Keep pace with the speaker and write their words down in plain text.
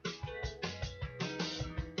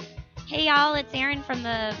Hey y'all, it's Erin from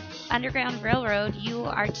the Underground Railroad. You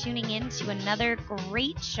are tuning in to another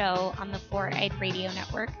great show on the Four Eyed Radio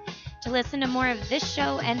Network. To listen to more of this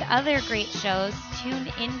show and other great shows, tune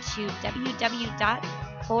into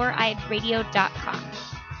www.foureyedradio.com.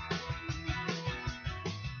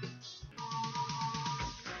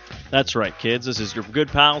 That's right, kids. This is your good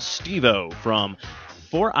pal, Steve-O from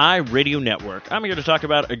 4i Radio Network. I'm here to talk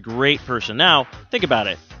about a great person. Now, think about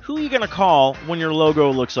it. Who are you going to call when your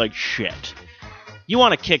logo looks like shit? You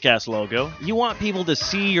want a kick-ass logo. You want people to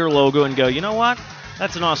see your logo and go, you know what?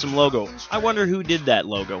 That's an awesome logo. I wonder who did that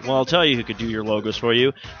logo. Well, I'll tell you who could do your logos for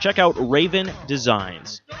you. Check out Raven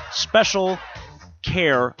Designs. Special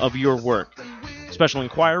care of your work. Special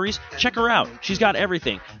inquiries, check her out. She's got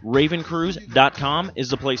everything. RavenCruise.com is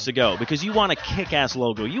the place to go because you want a kick-ass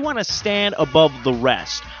logo. You want to stand above the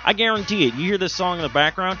rest. I guarantee it. You hear this song in the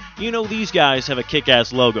background, you know these guys have a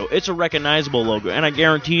kick-ass logo. It's a recognizable logo, and I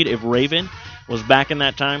guarantee it if Raven was back in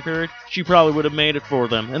that time period, she probably would have made it for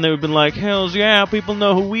them. And they would have been like, hells yeah, people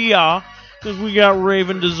know who we are because we got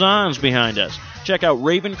Raven Designs behind us. Check out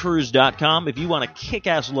RavenCruise.com if you want a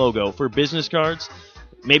kick-ass logo for business cards.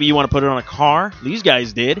 Maybe you want to put it on a car. These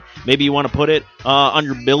guys did. Maybe you want to put it on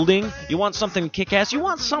your building. You want something kick-ass. You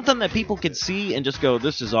want something that people can see and just go,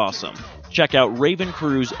 this is awesome. Check out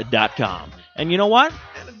RavenCruise.com. And you know what?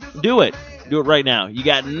 Do it. Do it right now. You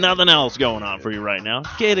got nothing else going on for you right now.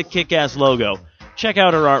 Get a kick-ass logo. Check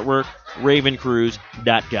out her artwork,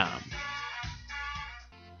 RavenCruise.com.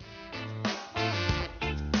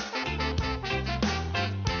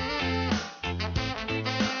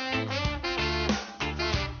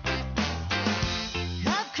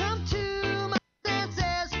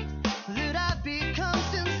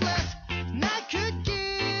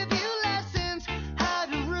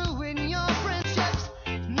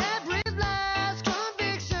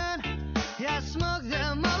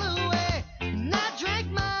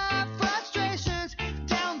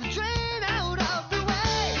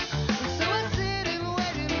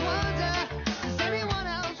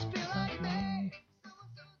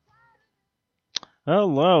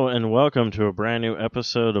 Hello, and welcome to a brand new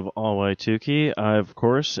episode of All White Tukey. I, of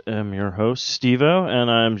course, am your host, Steve-O, and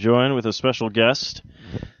I'm joined with a special guest.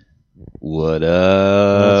 What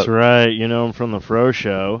up? That's right, you know him from The Fro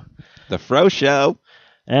Show. The Fro Show.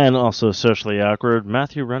 And also Socially Awkward,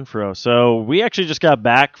 Matthew Renfro. So we actually just got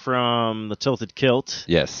back from the Tilted Kilt.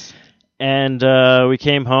 Yes. And we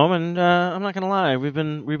came home, and I'm not going to lie, we've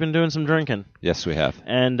been doing some drinking. Yes, we have.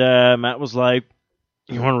 And Matt was like,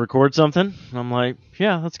 you want to record something? And I'm like,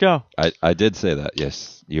 yeah, let's go. I did say that.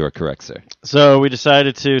 Yes, you are correct, sir. So we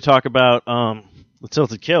decided to talk about the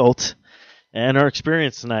Tilted Kilt and our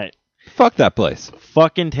experience tonight. Fuck that place.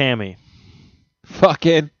 Fucking Tammy.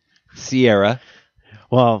 Fucking Sierra.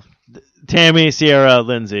 Well, Tammy Sierra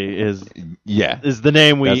Lindsay is the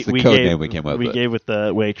name That's the code name we came up with. We gave with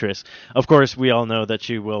the waitress. Of course, we all know that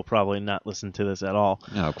she will probably not listen to this at all.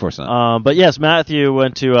 No, of course not. But yes, Matthew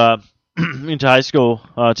went to into high school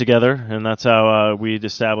together, and that's how we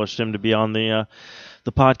established him to be on the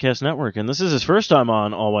podcast network. And this is his first time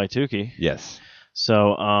on All White Tukey. Yes.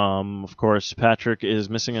 So, of course, Patrick is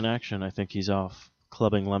missing in action. I think he's off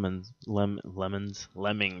clubbing lemmings.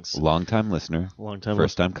 Long-time listener.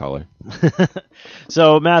 First-time caller.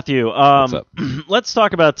 So, Matthew, what's up? Let's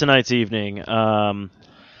talk about tonight's evening.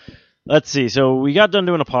 Let's see. So we got done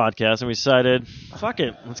doing a podcast, and we decided, fuck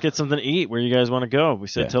it, let's get something to eat. Where you guys want to go? We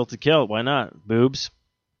said Tilted Kilt. Why not? Boobs.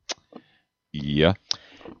 Yeah.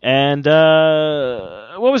 And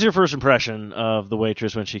what was your first impression of the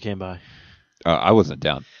waitress when she came by? I wasn't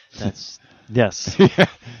down. Yes.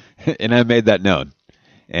 And I made that known.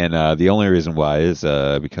 And the only reason why is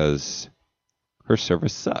because her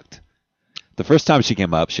service sucked. The first time she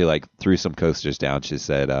came up, she threw some coasters down. She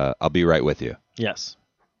said, I'll be right with you. Yes.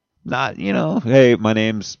 Not, hey, my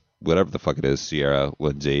name's whatever the fuck it is, Sierra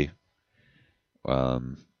Lindsay.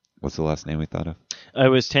 What's the last name we thought of? It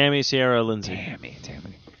was Tammy Sierra Lindsay. Tammy.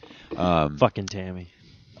 Fucking Tammy.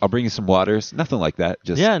 I'll bring you some waters. Nothing like that.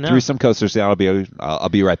 Just no. threw some coasters down. I'll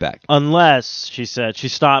be right back. Unless, she said, she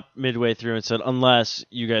stopped midway through and said, unless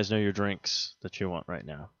you guys know your drinks that you want right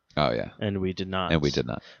now. Oh, yeah. And we did not.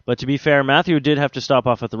 But to be fair, Matthew did have to stop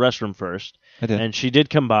off at the restroom first. I did. And she did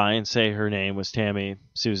come by and say her name was Tammy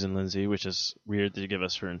Susan Lindsay, which is weird to give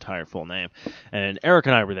us her entire full name. And Eric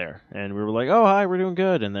and I were there. And we were like, oh, hi, we're doing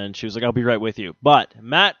good. And then she was like, I'll be right with you. But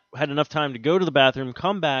Matt had enough time to go to the bathroom,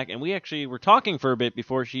 come back, and we actually were talking for a bit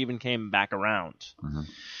before she even came back around. Mm-hmm.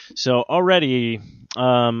 So already,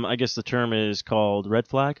 I guess the term is called red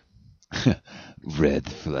flag. Red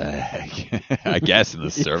flag. I guess in the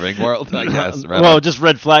serving world. I guess. Right Well, on. just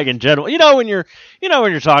red flag in general. When you're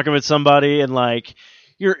talking with somebody and like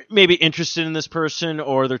you're maybe interested in this person,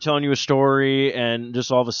 or they're telling you a story, and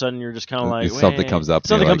just all of a sudden you're just kind of like Something comes up and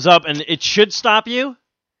Something you're comes up, and it should stop you.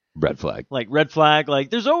 red flag. Like red flag. Like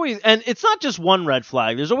there's always, and it's not just one red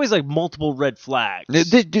flag. There's always like multiple red flags.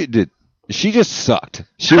 Dude, she just sucked.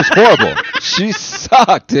 She was horrible. She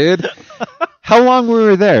sucked, dude. How long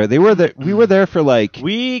were we there? We were there for like.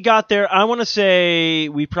 We got there. I want to say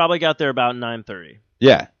we probably got there about 9:30.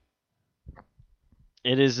 Yeah.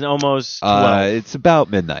 It is almost 12. It's about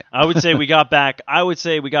midnight. I would say we got back.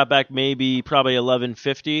 Maybe probably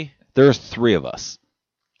 11:50. There's 3 of us.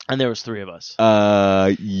 And there was 3 of us.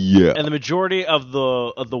 Yeah. And the majority of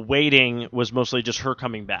the waiting was mostly just her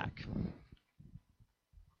coming back.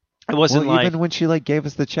 It wasn't even when she like gave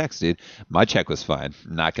us the checks, dude. My check was fine.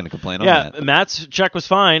 Not gonna complain on that. Yeah, Matt's check was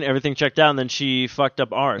fine. Everything checked out, and then she fucked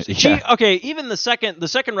up ours. Yeah. Even the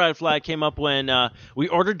second red flag came up when we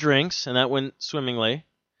ordered drinks, and that went swimmingly.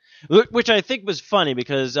 Which I think was funny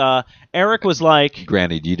because Eric was like,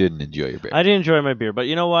 Granted, you didn't enjoy your beer. I didn't enjoy my beer, but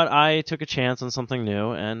you know what? I took a chance on something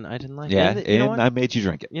new, and I didn't like Yeah, it. You know what? and I made you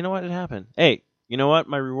drink it. You know what? It happened. Hey, you know what?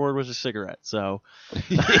 My reward was a cigarette, so.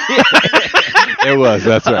 It was.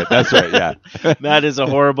 That's right. Yeah. That is a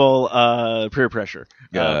horrible peer pressure.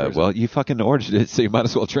 Well, you fucking ordered it, so you might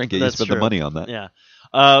as well drink it. That's you spent true. the money on that. Yeah.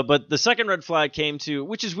 But the second red flag came to,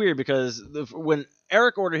 which is weird because when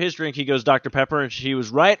Eric ordered his drink, he goes Dr. Pepper, and she was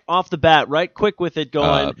right off the bat, right quick with it,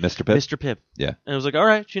 going Mr. Pibb. Mr. Pibb. Yeah. And I was like, all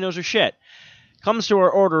right, she knows her shit. Comes to our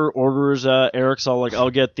orders Eric's all like, I'll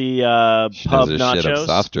get the She pub knows her nachos. shit on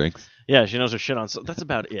soft drinks. Yeah, she knows her shit on. That's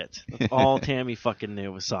about it. That's all Tammy fucking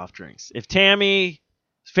knew was soft drinks. If Tammy's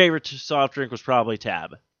favorite soft drink was probably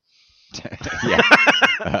Tab. Yeah.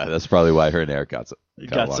 That's probably why her and Eric got so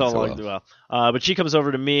along so well. But she comes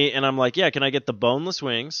over to me, and I'm like, yeah, can I get the boneless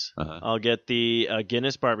wings? Uh-huh. I'll get the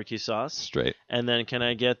Guinness barbecue sauce. Straight. And then can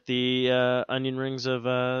I get the onion rings of,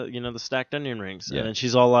 the stacked onion rings? Yeah. And then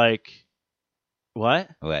she's all like, what?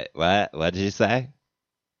 What did you say?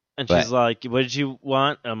 And What? she's like, what did you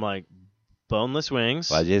want? I'm like, boneless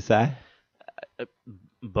wings. What did you say?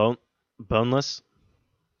 Boneless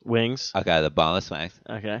wings. Okay, the boneless wings.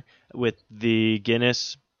 Okay. With the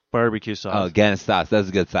Guinness barbecue sauce. Oh, Guinness sauce. That's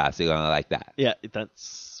a good sauce. You're gonna like that. Yeah,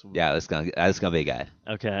 that's Yeah, that's gonna be good.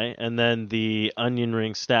 okay. And then the onion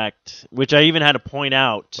ring stacked, which I even had to point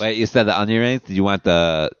out. Wait, you said the onion rings? Did you want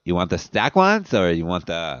the stack ones, or you want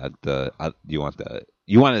the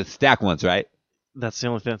stack ones, right? That's the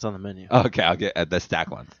only thing that's on the menu. Okay, I'll get the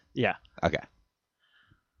stack ones. Yeah. Okay.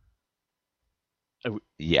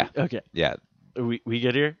 Yeah. Okay. Yeah. We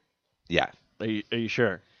get here? Yeah. Are you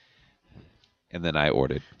sure? And then I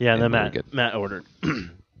ordered. Yeah, and then we were good. Matt ordered.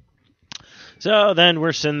 So then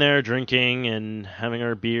we're sitting there drinking and having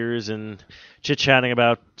our beers and chit-chatting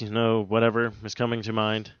about, whatever is coming to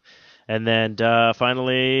mind. And then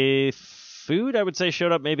finally, food, I would say,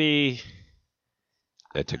 showed up maybe...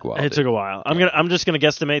 It took a while. It took a while. I'm just gonna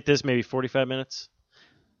guesstimate this maybe 45 minutes,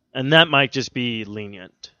 and that might just be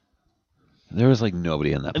lenient. There was like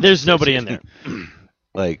nobody in that place. There's nobody in there.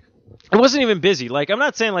 Like, it wasn't even busy. Like, I'm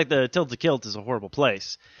not saying like the Tilted Kilt is a horrible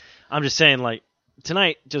place. I'm just saying like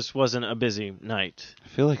tonight just wasn't a busy night. I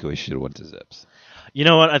feel like we should have went to Zips. You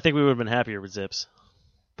know what? I think we would have been happier with Zips.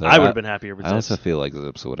 But I would have been happier with I Zips. also feel like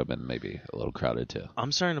Zips would have been maybe a little crowded too.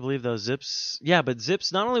 I'm starting to believe those Zips. Yeah, but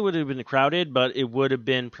Zips not only would have been crowded, but it would have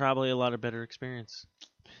been probably a lot of better experience.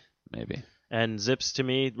 Maybe. And Zips to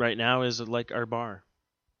me right now is like our bar.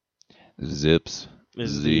 Zips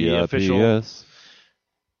Is the official. ZIPS,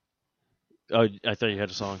 Oh, I thought you had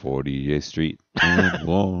a song. 48th Street and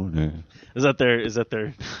Warner. Is that their?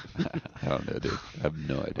 I don't know, dude. I have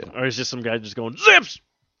no idea. Or is just some guy just going Zips?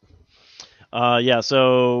 Yeah.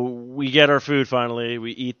 So we get our food finally.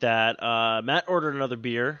 We eat that. Matt ordered another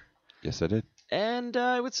beer, Yes, I did. and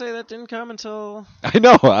I would say that didn't come until. I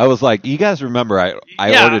know. I was like, you guys remember I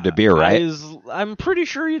Yeah, ordered a beer, right? I'm pretty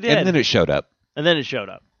sure you did. And then it showed up. showed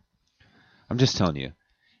up. I'm just telling you.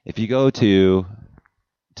 If you go to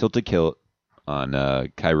Tilted Kilt on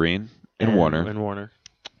Kyrene and Warner,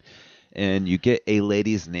 and you get a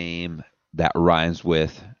lady's name that rhymes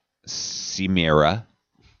with Simira,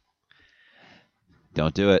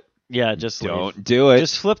 don't do it. Yeah, just leave. Don't do it.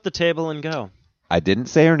 Just flip the table and go. I didn't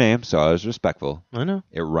say her name, so I was respectful. I know.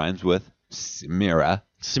 It rhymes with Simira.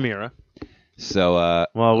 Samira. So,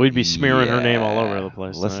 Well, we'd be smearing her name all over the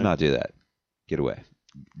place. Let's tonight. not do that. Get away.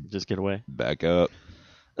 Just get away. Back up.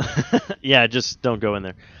 Yeah, just don't go in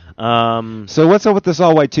there. So what's up with this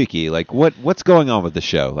all white tiki? Like, what's going on with the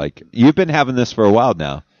show? Like, you've been having this for a while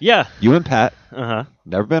now. Yeah. You and Pat, Uh-huh.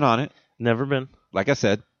 never been on it. Never been. Like I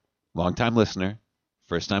said, long-time listener,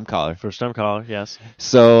 first-time caller. First-time caller, yes.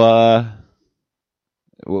 So,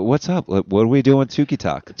 what's up? What are we doing with Tukey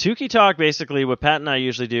Talk? Tukey Talk, basically, what Pat and I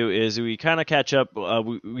usually do is we kind of catch up.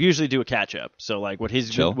 We usually do a catch-up. So, like,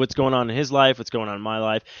 Chill. what's going on in his life, what's going on in my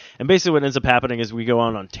life. And basically what ends up happening is we go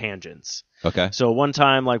on tangents. Okay. So one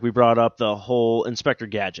time, like, we brought up the whole Inspector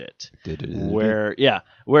Gadget, where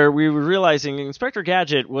we were realizing Inspector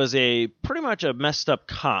Gadget was pretty much a messed up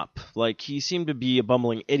cop. Like, he seemed to be a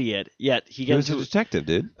bumbling idiot, yet he was a detective,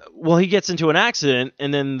 dude. Well, he gets into an accident,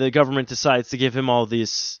 and then the government decides to give him all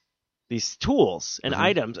these tools and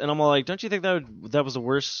items, and I'm all like, don't you think that was the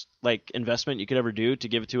worst like investment you could ever do to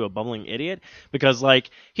give it to a bumbling idiot? Because like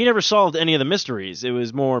he never solved any of the mysteries. It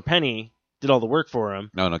was more Penny did all the work for him.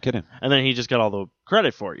 No kidding. And then he just got all the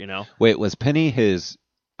credit for it, you know. Wait, was Penny his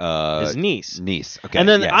niece? Niece. Okay. And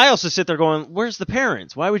then yeah. I also sit there going, where's the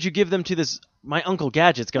parents? Why would you give them to this? My Uncle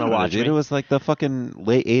Gadget's gonna watch dude, me. It was like the fucking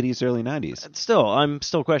late 80s, early 90s. Still, I'm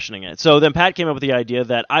still questioning it. So then Pat came up with the idea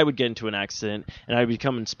that I would get into an accident and I would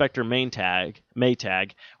become Inspector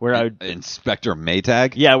Maytag, where I would Inspector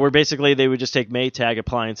Maytag. Yeah, where basically they would just take Maytag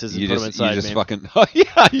appliances and put them inside me. Fucking oh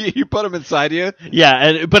yeah, you put them inside you.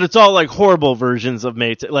 Yeah, but it's all like horrible versions of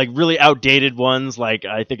Maytag, like really outdated ones. Like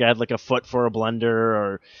I think I had like a foot for a blender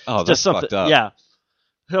or that's something. Fucked up. Yeah.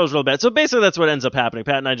 That was real bad. So basically, that's what ends up happening.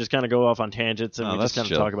 Pat and I just kind of go off on tangents and we just kind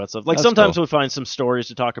of talk about stuff. Like sometimes we'll find some stories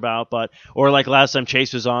to talk about, or like last time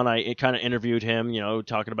Chase was on, I kind of interviewed him,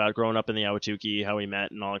 talking about growing up in the Ahwatukee, how we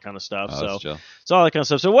met, and all that kind of stuff. So all that kind of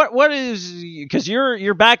stuff. So what is, because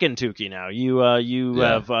you're back in Tukey now.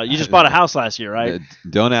 You just bought a house last year, right?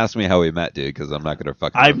 Don't ask me how we met, dude, because I'm not gonna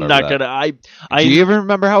fucking. I'm not gonna. Do you even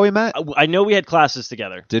remember how we met? I know we had classes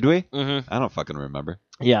together. Did we? Mm-hmm. I don't fucking remember.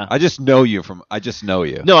 Yeah. I just know you.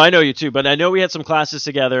 No, I know you too, but I know we had some classes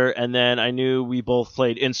together, and then I knew we both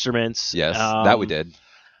played instruments. Yes, that we did.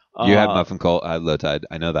 You had Muffin Colt, I had Low Tide.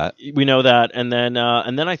 I know that. We know that, and then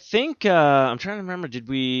I think I'm trying to remember. Did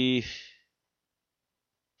we?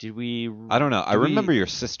 I don't know. I remember your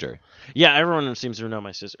sister. Yeah, everyone seems to know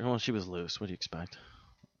my sister. Well, she was loose. What do you expect?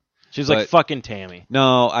 She was like fucking Tammy.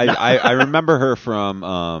 No, I remember her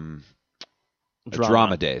from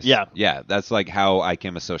Drama Days. Yeah, that's like how I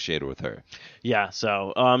came associated with her. Yeah,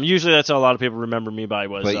 so usually that's how a lot of people remember me by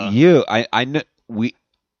was. But I know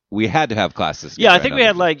we had to have classes. Yeah, I think we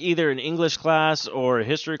had like either an English class or a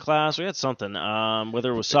history class. We had something,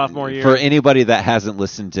 whether it was sophomore year. For anybody that hasn't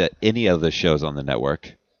listened to any of the shows on the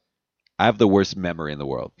network, I have the worst memory in the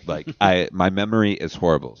world. Like my memory is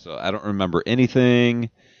horrible, so I don't remember anything.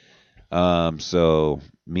 So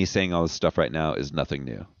me saying all this stuff right now is nothing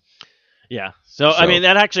new. Yeah. So I mean,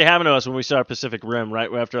 that actually happened to us when we saw Pacific Rim. Right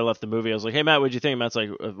after I left the movie, I was like, "Hey Matt, what'd you think?" Matt's like,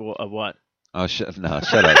 "Of what?" Oh shut up,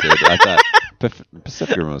 dude. I thought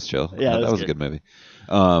Pacific Rim was chill. Yeah, that was a good movie.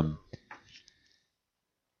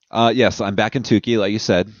 Yes, I'm back in Tukey, like you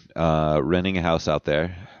said, renting a house out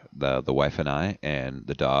there. The wife and I and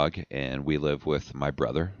the dog, and we live with my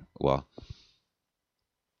brother. Well,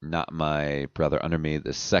 not my brother under me.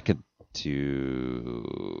 The second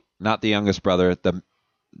not the youngest brother, the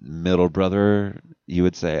middle brother, you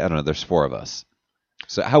would say. I don't know. There's 4 of us.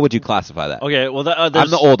 So how would you classify that? Okay, well, I'm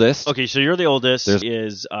the oldest. Okay, so you're the oldest.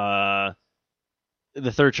 The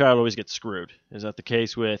third child always gets screwed. Is that the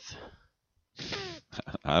case with?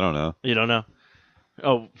 I don't know. You don't know?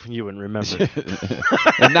 Oh, you wouldn't remember.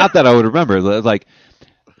 And not that I would remember. Like,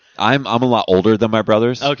 I'm a lot older than my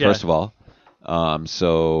brothers. Okay. First of all,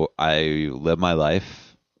 so I live my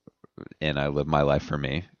life, and I live my life for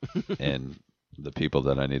me and the people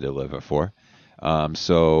that I need to live it for.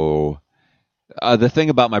 So the thing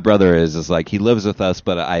about my brother is like he lives with us,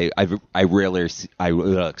 but I rarely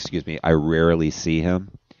see him.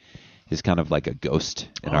 He's kind of like a ghost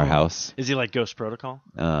in our house. Is he like Ghost Protocol?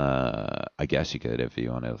 I guess you could if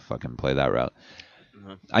you want to fucking play that route.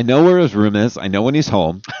 Mm-hmm. I know where his room is. I know when he's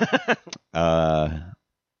home. And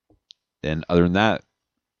other than that,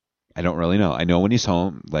 I don't really know. I know when he's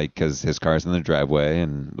home, like, because his car's in the driveway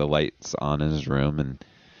and the light's on in his room,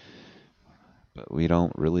 but we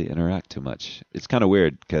don't really interact too much. It's kind of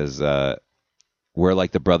weird because we're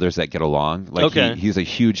like the brothers that get along. Like, okay. He's a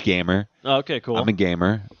huge gamer. Oh, okay, cool. I'm a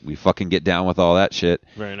gamer. We fucking get down with all that shit.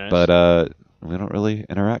 Very nice. But we don't really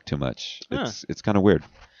interact too much. It's kind of weird.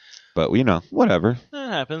 But, whatever. That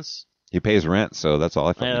happens. He pays rent, so that's all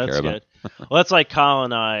I fucking care about. Well, that's like Kyle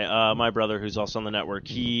and I, my brother who's also on the network.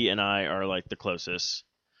 He and I are like the closest.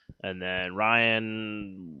 And then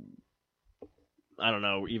Ryan, I don't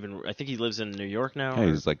know. Even I think he lives in New York now. Yeah, or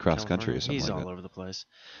he's like cross country California. or something He's like all that. over the place.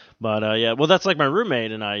 But yeah, well, that's like my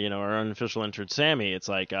roommate and I. Our unofficial intern Sammy. It's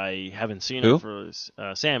like I haven't seen Who? him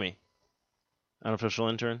for Sammy, unofficial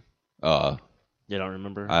intern. You don't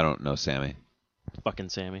remember? I don't know Sammy. Fucking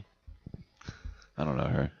Sammy. I don't know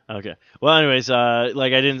her. Okay. Well, anyways,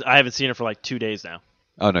 like I haven't seen her for like 2 days now.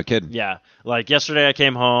 Oh, no kidding. Yeah, like yesterday I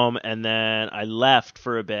came home and then I left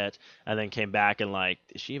for a bit and then came back and like,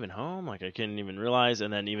 is she even home? Like I couldn't even realize.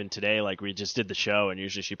 And then even today, like we just did the show and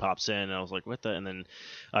usually she pops in and I was like, what the? And then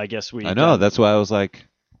I guess we. I know. That's why I was like,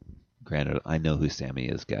 granted, I know who Sammy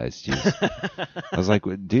is, guys. Jeez. I was like,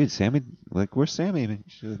 dude, Sammy, like, where's Sammy?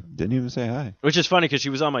 She didn't even say hi. Which is funny because she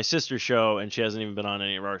was on my sister's show and she hasn't even been on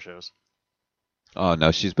any of our shows. Oh,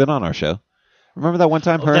 no, she's been on our show. Remember that one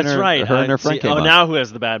time her and her friend came on? Oh, now who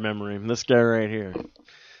has the bad memory? This guy right here.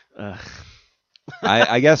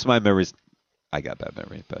 I guess my memory's... I got bad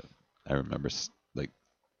memory, but I remember, like,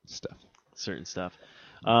 stuff. Certain stuff.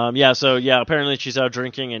 Yeah, so, yeah, apparently she's out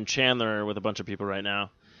drinking in Chandler with a bunch of people right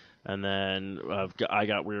now. And then I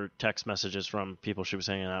got weird text messages from people she was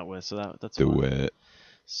hanging out with. So that's it.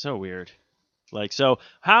 So weird. Like, so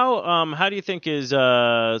how do you think is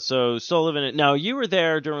so still living it now? You were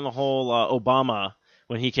there during the whole Obama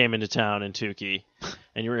when he came into town in Tukey,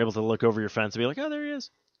 and you were able to look over your fence and be like, oh, there he is.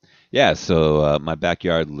 Yeah, so my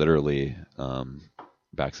backyard literally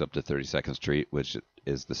backs up to 32nd Street, which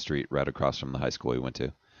is the street right across from the high school we went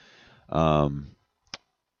to.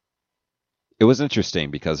 It was interesting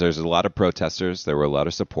because there's a lot of protesters, there were a lot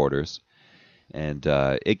of supporters, and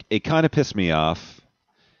it kind of pissed me off.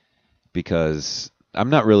 Because I'm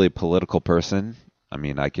not really a political person. I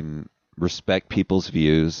mean, I can respect people's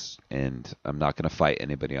views, and I'm not going to fight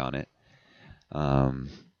anybody on it.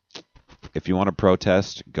 If you want to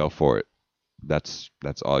protest, go for it. That's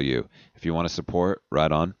all you. If you want to support,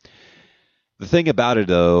 right on. The thing about it,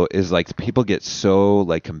 though, is like people get so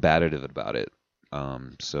like combative about it.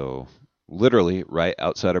 So literally, right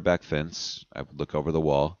outside our back fence, I would look over the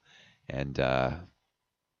wall, and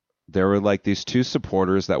there were like these two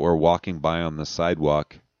supporters that were walking by on the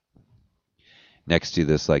sidewalk next to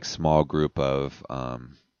this like small group of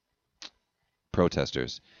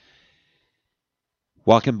protesters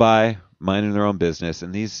walking by, minding their own business,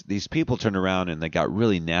 and these people turned around and they got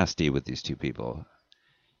really nasty with these two people,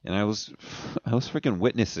 and I was freaking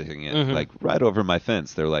witnessing it like right over my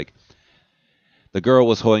fence. They're like, the girl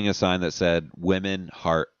was holding a sign that said "Women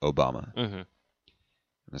Heart Obama," and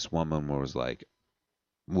this woman was like,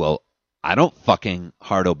 well, I don't fucking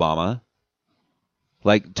heart Obama.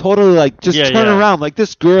 Like, totally, like, just turn around. Like,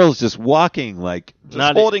 this girl's just walking, like,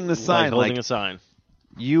 just holding the sign. Like, holding a sign.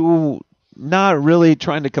 You not really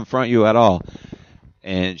trying to confront you at all.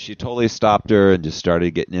 And she totally stopped her and just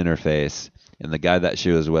started getting in her face. And the guy that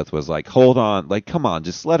she was with was like, hold on. Like, come on,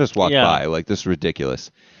 just let us walk by. Like, this is ridiculous.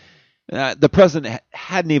 The president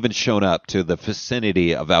hadn't even shown up to the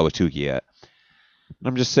vicinity of Ahwatukee yet.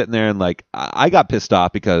 I'm just sitting there and like I got pissed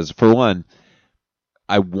off because for one,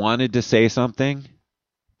 I wanted to say something,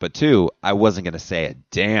 but two, I wasn't going to say a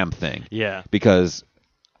damn thing. Yeah. Because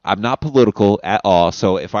I'm not political at all.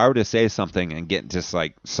 So if I were to say something and get into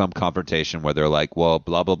like some confrontation where they're like, well,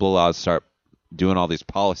 blah, blah, blah, I'll start doing all these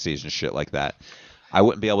policies and shit like that, I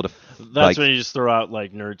wouldn't be able to. That's when you just throw out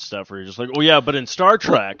like nerd stuff where you're just like, oh yeah, but in Star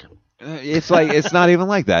Trek. It's like it's not even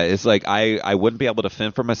like that. It's like I wouldn't be able to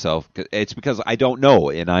fend for myself. It's because I don't know,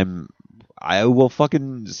 and I will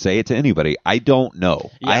fucking say it to anybody. I don't know.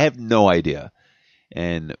 Yeah. I have no idea,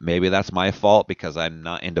 and maybe that's my fault because I'm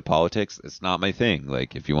not into politics. It's not my thing.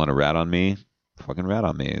 Like if you want to rat on me, fucking rat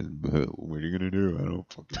on me. What are you gonna do? I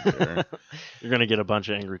don't fucking care. You're gonna get a bunch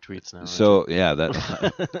of angry tweets now. So yeah,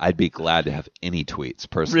 that I'd be glad to have any tweets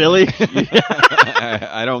personally. Really?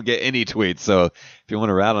 I don't get any tweets. So if you want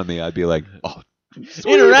to rat on me, I'd be like, oh,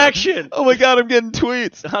 sweet. Interaction. Oh my god, I'm getting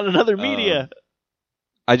tweets on another media.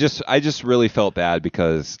 I just really felt bad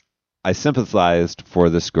because I sympathized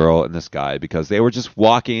for this girl and this guy because they were just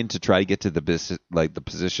walking to try to get to the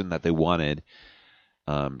position that they wanted.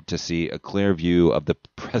 To see a clear view of the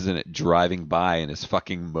president driving by in his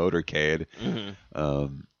fucking motorcade,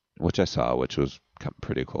 which I saw, which was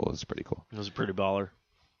pretty cool. It was pretty cool. It was a pretty baller.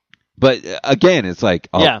 But again, it's like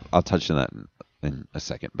I'll touch on that in a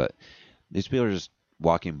second. But these people are just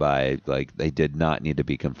walking by, like they did not need to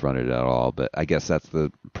be confronted at all. But I guess that's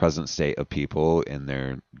the present state of people in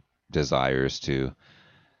their desires to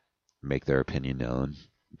make their opinion known,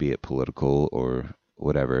 be it political or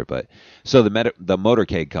whatever. But so the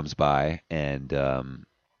motorcade comes by, and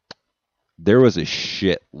there was a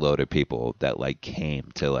shitload of people that like came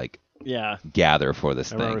to like gather for this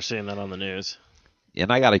thing. I remember seeing that on the news.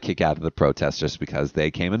 and I got a kick out of the protesters because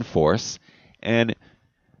they came in force, and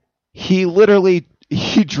he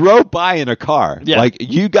drove by in a car. Yeah. Like,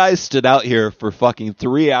 you guys stood out here for fucking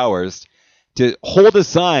 3 hours to hold a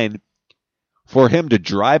sign for him to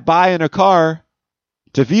drive by in a car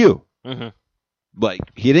to view. Mm-hmm. Like,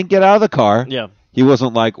 he didn't get out of the car. Yeah. He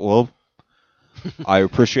wasn't like, well, I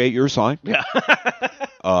appreciate your sign. Yeah.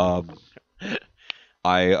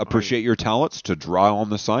 I appreciate your talents to draw on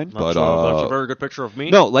the sign, but that's a very good picture of me.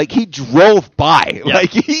 no, like, he drove by. Yeah. Like,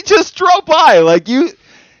 he just drove by. Like,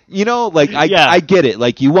 you know, like, I get it.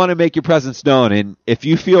 Like, you want to make your presence known, and if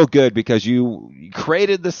you feel good because you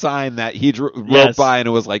created the sign that he rode by and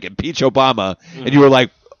it was like, impeach Obama, and you were like,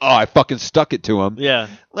 oh, I fucking stuck it to him. Yeah.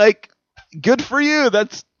 Like, good for you.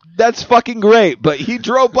 That's fucking great. But he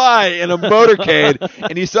drove by in a motorcade,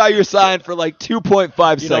 and he saw your sign for like 2.5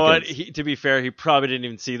 seconds. You know what? To be fair, he probably didn't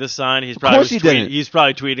even see the sign. Of course he didn't. He's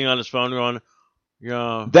probably tweeting on his phone going,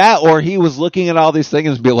 yeah. That, or he was looking at all these things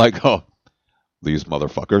and be like, oh, these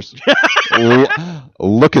motherfuckers.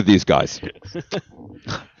 Look at these guys.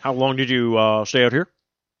 How long did you stay out here?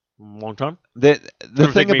 Long time? The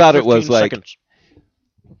thing about it was like, seconds.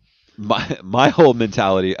 my whole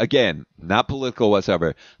mentality, again, not political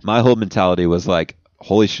whatsoever, my whole mentality was like,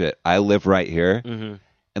 holy shit, I live right here, and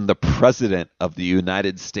the president of the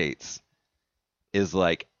United States is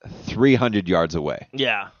like 300 yards away.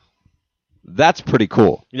 Yeah. That's pretty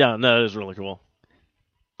cool. Yeah, no, that is really cool.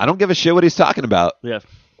 I don't give a shit what he's talking about. Yeah.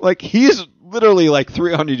 Like, he's literally like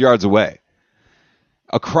 300 yards away.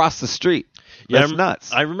 Across the street. That's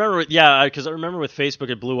nuts. I remember, because I remember with Facebook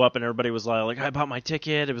it blew up and everybody was like, I bought my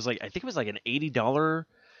ticket. It was like, I think it was like an $80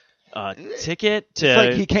 ticket to. It's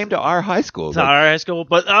like he came to our high school. To our high school,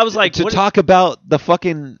 but I was like, to talk about the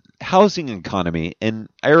fucking housing economy in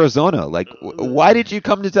Arizona. Like, why did you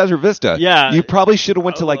come to Desert Vista? Yeah, you probably should have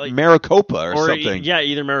went to like Maricopa or something. Yeah,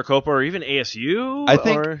 either Maricopa or even ASU.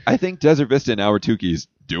 I think Desert Vista and Ahwatukee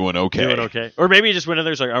doing okay. Doing okay, or maybe you just went in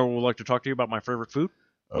there. It's like, I would like to talk to you about my favorite food.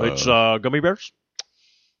 It's gummy bears.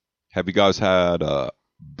 Have you guys had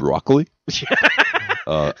broccoli?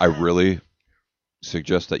 I really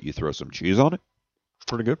suggest that you throw some cheese on it.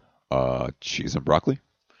 Pretty good. Cheese and broccoli.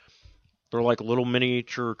 They're like little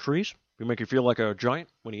miniature trees. They make you feel like a giant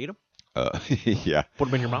when you eat them. Yeah. Put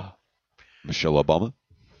them in your mouth. Michelle Obama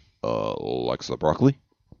likes the broccoli.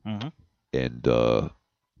 Mm-hmm. And the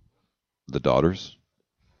daughters.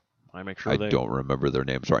 I make sure I don't remember their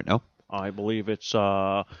names right now. I believe it's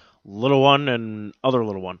little one and other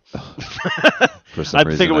little one. For some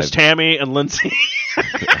reason, think it was Tammy and Lindsay.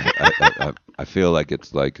 I feel like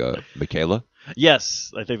it's like Michaela.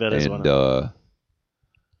 Yes, I think that is one. And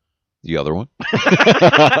the other one.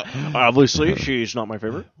 Obviously, she's not my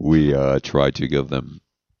favorite. We try to give them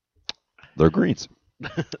their greens,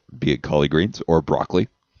 be it collard greens or broccoli.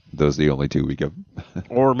 Those are the only two we give them.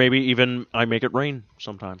 Or maybe even I make it rain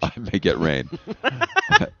sometimes. I make it rain.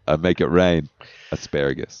 I make it rain.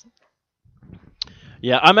 Asparagus.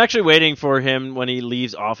 Yeah, I'm actually waiting for him when he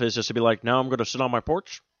leaves office just to be like, now I'm going to sit on my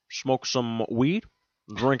porch, smoke some weed,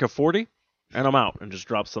 drink a 40, and I'm out. And just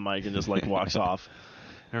drops the mic and just like walks off.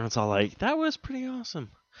 And it's all like, that was pretty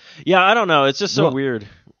awesome. Yeah, I don't know. It's just so weird.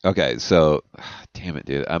 Okay, so, damn it,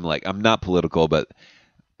 dude. I'm not political, but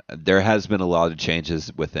there has been a lot of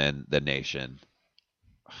changes within the nation.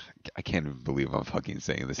 I can't even believe I'm fucking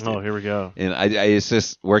saying this. Oh, here we go. And it's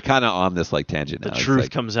just, we're kind of on this like tangent now. The truth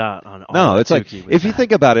comes out on all. No, it's like, if you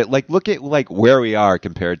think about it, like, look at like where we are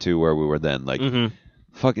compared to where we were then. Like,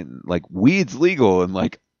 fucking, like, weed's legal in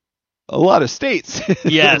like a lot of states.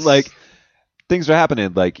 Yes. Like, things are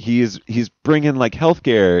happening. Like, he's bringing like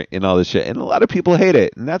healthcare and all this shit, and a lot of people hate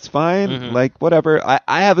it, and that's fine. Like, whatever. I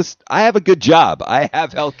have a good job. I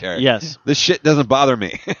have healthcare. Yes. This shit doesn't bother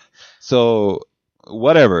me. So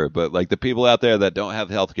whatever. But like the people out there that don't have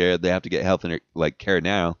healthcare, they have to get health like care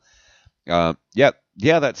now. Yeah,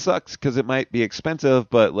 that sucks because it might be expensive,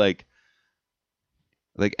 but like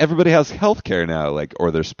everybody has healthcare now, like,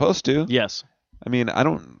 or they're supposed to. Yes. I mean, I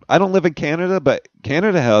don't live in Canada, but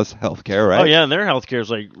Canada has healthcare, right? Oh yeah, and their healthcare is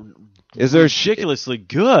like ridiculously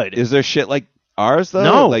good. Is there shit like ours though?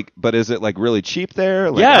 No. Like, but is it like really cheap there?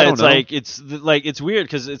 Like, yeah, I don't it's know. like it's weird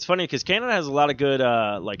because it's funny because Canada has a lot of good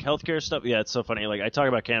like healthcare stuff. Yeah, it's so funny. Like I talk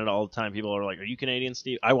about Canada all the time. People are like, "Are you Canadian,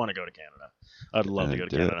 Steve?" I want to go to Canada. I'd love to go to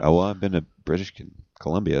Canada. Oh, well, I've been to British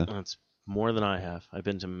Columbia. That's more than I have. I've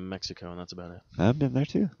been to Mexico, and that's about it. I've been there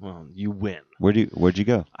too. Well, you win. Where'd you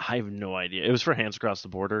go? I have no idea. It was for Hands Across the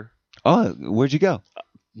Border. Oh, where'd you go?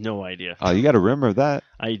 No idea. Oh, you got to remember that.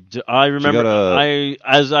 I remember. Did you go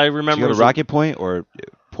to I remember. Rocket Point or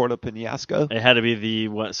Puerto Penasco? It had to be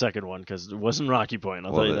the second one because it wasn't Rocky Point.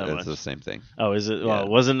 I'll tell you that It's much. the same thing. Oh, is it? Yeah. Well, it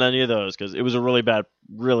wasn't any of those because it was a really bad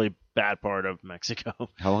part of Mexico.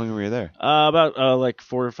 How long were you there? About like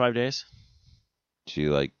 4 or 5 days. Did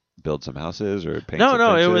you like build some houses or paint No, some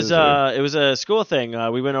no, it fences, was a school thing.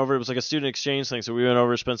 We went over. It was like a student exchange thing. So we went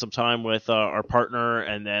over, spent some time with our partner,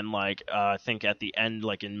 and then like I think at the end,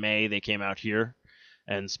 like in May, they came out here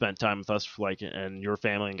and spent time with us, like and your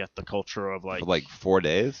family, and got the culture of for like 4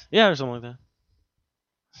 days? yeah, or something like that.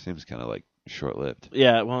 Seems kind of like short-lived.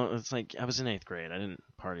 Yeah, well, it's like I was in 8th grade. I didn't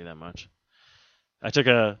party that much. I took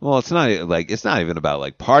a Well, it's not even about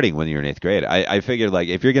like partying when you're in 8th grade. I figured like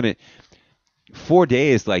if you're gonna 4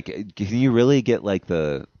 days, like can you really get like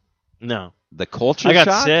the no. culture I got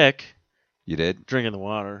shock? sick You did? drinking the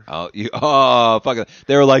water. Fucking!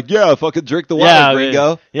 They were like, yeah, fucking drink the water, Yeah,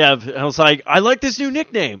 gringo. Yeah, I was like, I like this new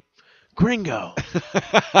nickname, Gringo.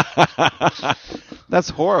 That's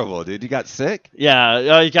horrible, dude. You got sick?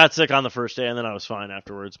 Yeah, I got sick on the first day, and then I was fine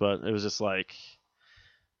afterwards. But it was just like,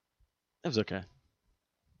 it was okay.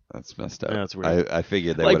 That's messed up. Yeah, that's weird. I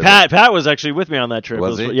figured they Like would. Pat was actually with me on that trip.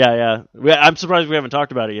 Was It he? Yeah. I'm surprised we haven't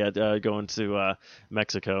talked about it yet. Going to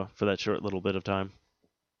Mexico for that short little bit of time.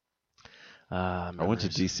 I went to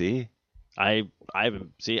DC. I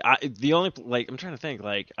haven't the only like I'm trying to think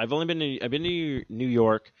like I've been to New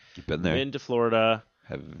York, You've been there? been to Florida,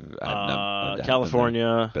 I haven't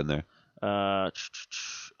California, been there.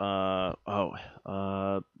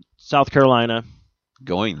 South Carolina.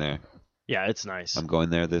 Going there. Yeah, it's nice. I'm going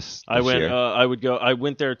there this I went. year. I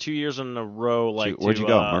went there 2 years in a row. Like, Where'd you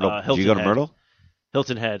go? Myrtle? Did you go to Myrtle?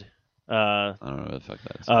 Hilton Head. I don't know what the fuck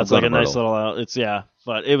that is. It's like a nice little. It's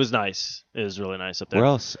but it was nice. It was really nice up there. Where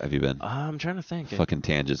else have you been? I'm trying to think. Fucking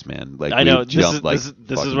tangents, man. Like I know we this jumped is like this is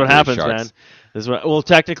fucking what blue happens, sharks. man. This is what. Well,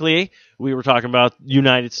 technically, we were talking about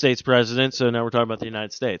United States president, so now we're talking about the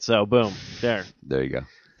United States. So boom, there. There you go.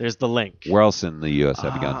 There's the link. Where else in the U.S.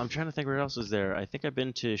 have you gone? I'm trying to think where else is there. I think I've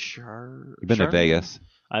been to You've been to Charlotte? Vegas.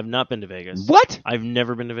 I've not been to Vegas. What? I've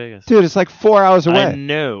never been to Vegas. Dude, it's like 4 hours away. I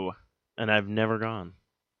know, and I've never gone.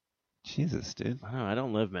 Jesus, dude. I know. I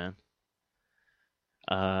don't live, man.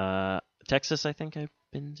 Texas. I think I've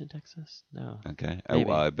been to Texas. No. Okay. Maybe.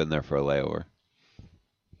 I've been there for a layover.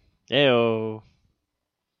 Ayo.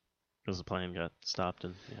 Because the plane got stopped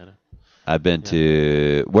and you had to. I've been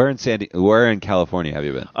to where in California have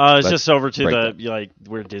you been? It's Let's just over to break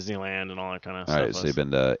where Disneyland and all that kind of All stuff. right, so you've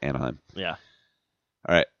been to Anaheim. Yeah.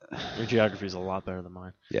 All right. Your geography is a lot better than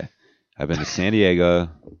mine. Yeah. I've been to San Diego.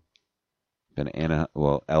 Been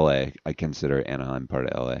to L.A. I consider Anaheim part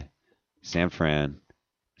of L.A. San Fran,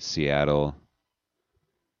 Seattle.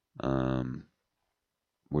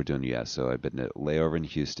 We're doing so I've been to layover in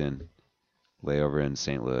Houston, layover in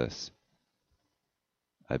St. Louis.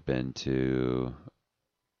 I've been to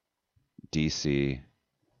D.C.,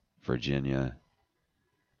 Virginia,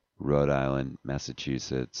 Rhode Island,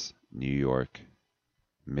 Massachusetts, New York,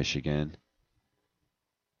 Michigan,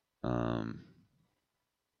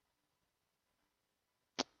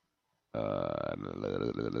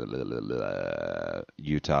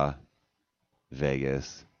 Utah,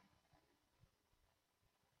 Vegas.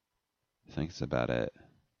 I think it's about it.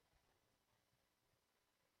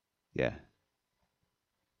 Yeah.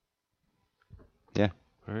 Yeah.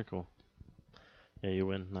 Very cool. Yeah, you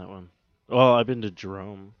win that one. Well, I've been to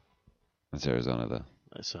Jerome. That's Arizona, though.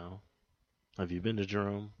 So, have you been to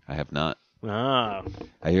Jerome? I have not. Ah,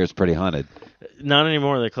 I hear it's pretty haunted. not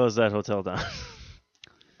anymore. They closed that hotel down.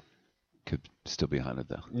 Could still be haunted,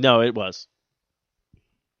 though. No, it was.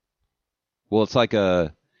 Well, it's like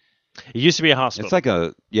a... It used to be a hospital. It's like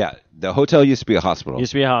the hotel used to be a hospital.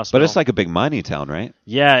 Used to be a hospital. But it's like a big mining town, right?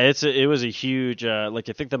 Yeah, it was a huge I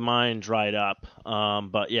think the mine dried up.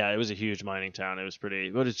 But yeah, it was a huge mining town. It was pretty,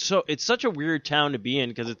 but it's such a weird town to be in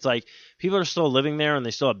because it's like people are still living there and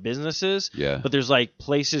they still have businesses. Yeah. But there's like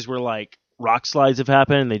places where like rock slides have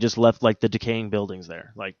happened and they just left like the decaying buildings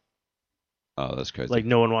there. Like Oh, that's crazy. Like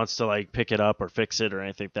no one wants to like pick it up or fix it or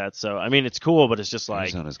anything like that. So I mean, it's cool, but it's just like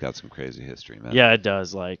Arizona's got some crazy history, man. yeah, it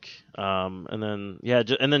does. Like and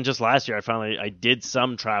then just last year I did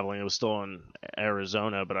some traveling. It was still in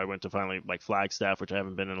Arizona, but I went to finally like Flagstaff, which I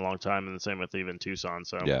haven't been in a long time, and the same with even Tucson.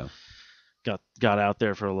 So Yeah. got out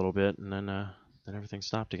there for a little bit, and then everything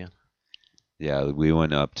stopped again. Yeah, we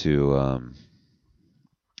went up to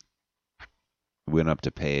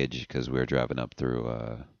Page because we were driving up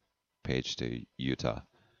through Page to Utah.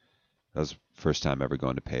 That was first time ever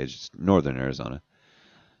going to Page. It's northern Arizona.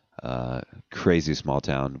 Crazy small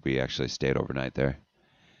town. We actually stayed overnight there.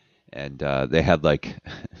 And they had like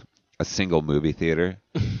a single movie theater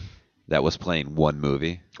that was playing one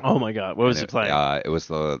movie. Oh my God, what was it playing? It was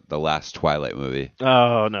the last Twilight movie,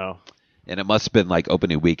 Oh no. and it must have been like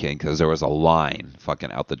opening weekend because there was a line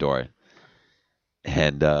fucking out the door.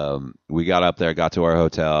 And we got up there, got to our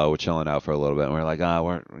hotel, we're chilling out for a little bit, and we're like,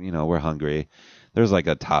 we're hungry. There's like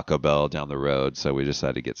a Taco Bell down the road, so we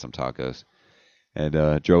decided to get some tacos. And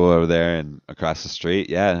drove over there, and across the street,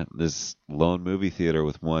 this lone movie theater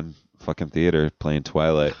with one fucking theater playing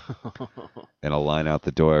Twilight, and a line out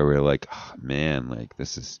the door. We were like, oh, man, like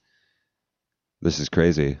this is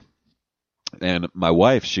crazy. And my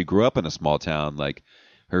wife, she grew up in a small town. Like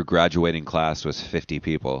her graduating class was 50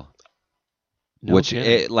 people. No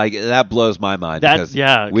kidding. That blows my mind because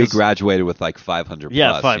we graduated with like 500 plus.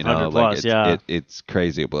 Yeah, 500 plus. It's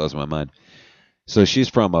crazy. It blows my mind. So she's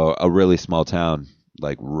from a really small town,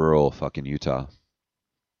 like rural fucking Utah,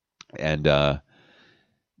 and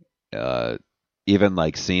even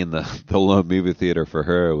like seeing the lone movie theater for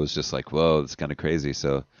her was just like, whoa, it's kind of crazy.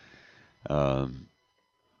 So, I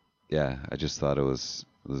just thought it was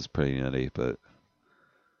pretty nutty, but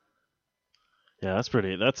yeah, that's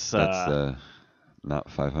pretty. That's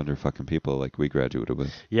not 500 fucking people like we graduated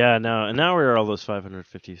with. Yeah, no, and now we're all those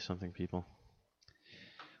 550 something people.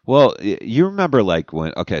 Well, you remember like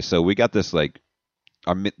when? Okay, so we got this like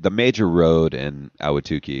the major road in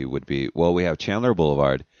Ahwatukee would be, well, we have Chandler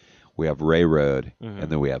Boulevard, we have Ray Road, and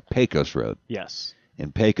then we have Pecos Road. Yes.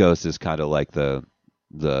 And Pecos is kind of like the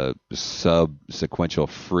subsequential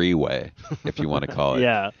freeway, if you want to call it.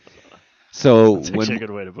 Yeah. So that's actually a good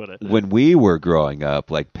way to put it. When we were growing up,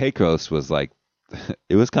 like Pecos was like,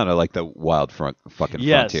 it was kind of like the wild fucking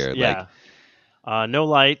frontier. Yeah. Like, no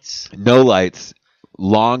lights. No lights.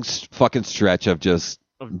 Long fucking stretch of just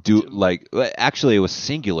actually it was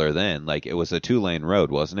singular then. Like it was a 2-lane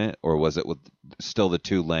road, wasn't it? Or was it with still the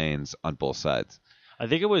 2 lanes on both sides? I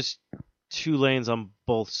think it was 2 lanes on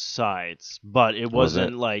both sides, but it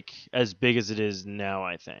wasn't like as big as it is now,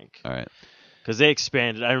 I think. All right. Because they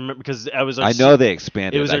expanded. I remember because I know they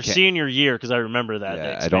expanded. It was our senior year because I remember that.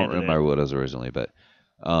 Yeah, I don't remember what it was originally, but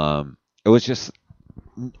it was just,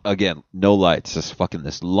 again, no lights, just fucking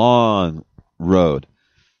this long road.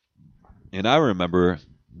 And I remember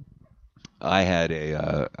I had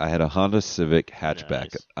a Honda Civic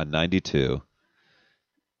hatchback, nice. a 92.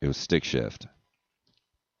 It was stick shift.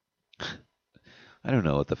 I don't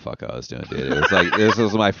know what the fuck I was doing, dude. It was like, this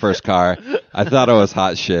was my first car. I thought I was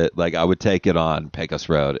hot shit. Like I would take it on Pecos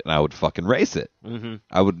Road and I would fucking race it. Mm-hmm.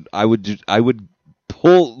 I would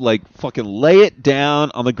pull, like, fucking lay it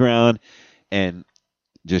down on the ground and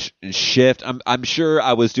just shift. I'm sure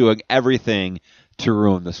I was doing everything to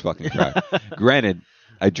ruin this fucking car. Granted,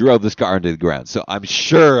 I drove this car into the ground, so I'm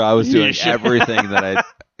sure I was doing everything that I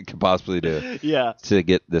could possibly do to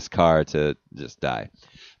get this car to just die.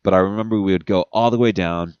 But I remember we would go all the way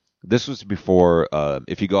down. This was before,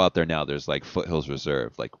 if you go out there now, there's like Foothills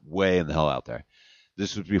Reserve, like way in the hell out there.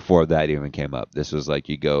 This was before that even came up. This was like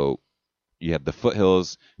you had the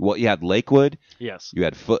Foothills. Well, you had Lakewood. Yes. You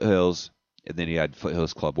had Foothills, and then you had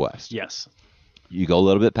Foothills Club West. Yes. You go a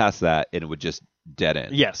little bit past that, and it would just dead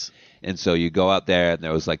end. Yes. And so you go out there, and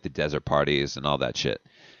there was like the desert parties and all that shit.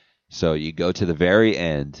 So you go to the very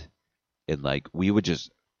end, and like we'd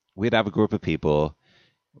have a group of people.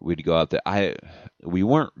 We'd go out there. We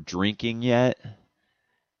weren't drinking yet,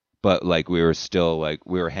 but like we were still like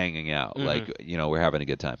we were hanging out. Mm-hmm. Like, we're having a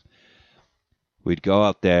good time. We'd go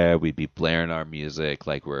out there. We'd be blaring our music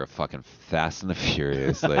like we're fucking Fast and the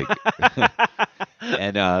Furious, like,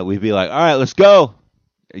 and we'd be like, "All right, let's go."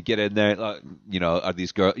 Get in there. Are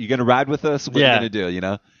these girls? You gonna ride with us? What are you gonna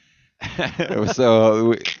do?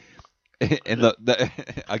 So. And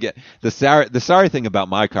the sorry thing about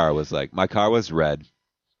my car was like my car was red.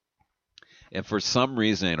 And for some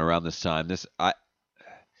reason around this time, this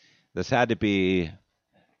had to be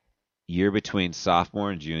year between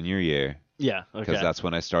sophomore and junior year. Yeah, okay. Because that's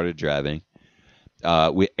when I started driving.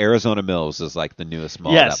 Arizona Mills is like the newest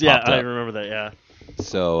mall. Yes, that popped up. I remember that. Yeah.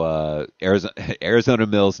 So Arizona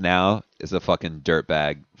Mills now is a fucking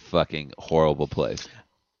dirtbag, fucking horrible place.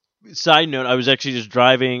 Side note: I was actually just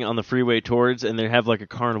driving on the freeway towards, and they have like a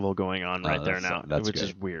carnival going on right there now, which great.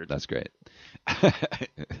 Is weird. That's great.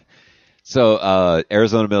 So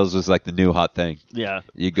Arizona Mills was like the new hot thing. Yeah.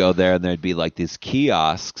 You go there and there'd be like these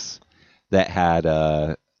kiosks that had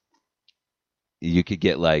you could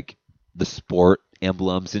get like the sport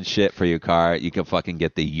emblems and shit for your car. You could fucking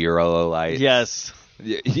get the Euro lights. Yes.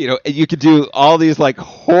 You could do all these like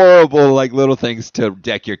horrible like little things to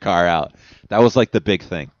deck your car out. That was like the big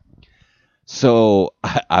thing. So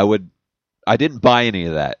I didn't buy any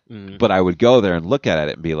of that, but I would go there and look at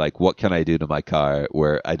it and be like, what can I do to my car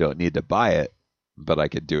where I don't need to buy it but I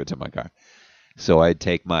could do it to my car. So I'd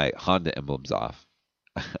take my Honda emblems off.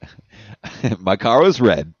 My car was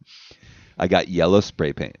red. I got yellow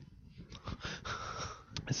spray paint.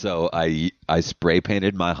 So I spray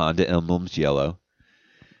painted my Honda emblems yellow,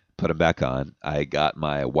 put them back on. I got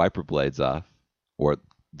my wiper blades off, or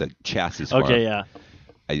the chassis for Okay, them.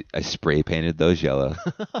 yeah. I spray painted those yellow.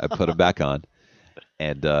 I put them back on.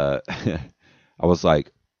 And I was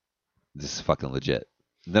like, this is fucking legit.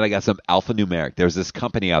 And then I got some alphanumeric. There's this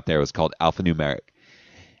company out there. It was called Alphanumeric.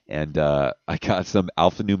 And I got some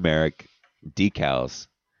alphanumeric decals.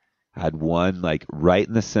 I had one like right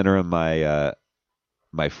in the center of my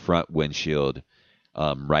my front windshield,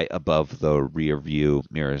 right above the rear view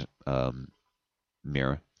mirror. And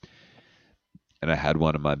I had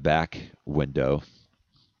one in my back window,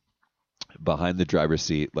 behind the driver's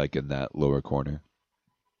seat, like in that lower corner.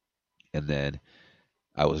 And then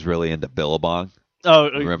I was really into Billabong. Oh,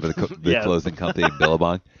 Remember the yeah. clothing company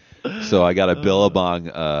Billabong? So I got a Billabong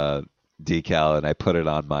decal, and I put it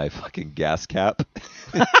on my fucking gas cap.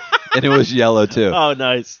 And it was yellow, too. Oh,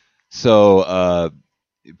 nice. So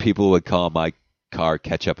people would call my car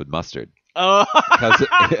ketchup and mustard. Oh.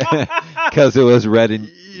 Because it was red and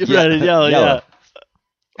Red and yellow, yeah.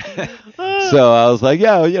 So I was like,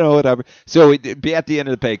 yeah, whatever. So we'd be at the end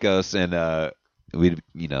of the Pecos, and we'd,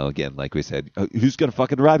 again, like we said, who's going to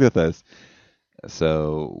fucking ride with us?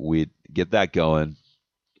 So we'd get that going,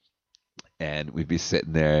 and we'd be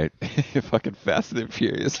sitting there, fucking Fast and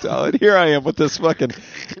Furious style. And here I am with this fucking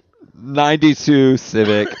 92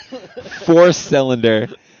 Civic, 4-cylinder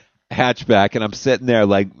hatchback, and I'm sitting there,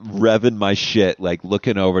 like, revving my shit, like,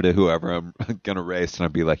 looking over to whoever I'm going to race, and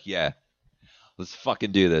I'd be like, yeah. Let's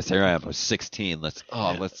fucking do this. Here I am. I'm 16. Let's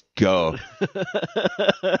go.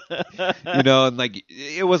 And like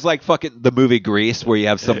it was like fucking the movie Grease, where you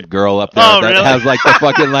have some girl up there that really? has like the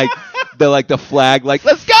fucking the flag, like,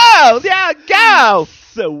 let's go, yeah, go.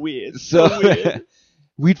 So weird. So weird.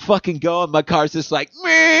 We'd fucking go, and my car's just like,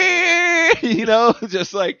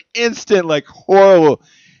 just like instant, like horrible.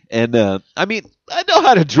 And I mean, I know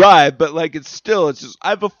how to drive, but like it's just I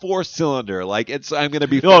have a 4-cylinder. Like I'm gonna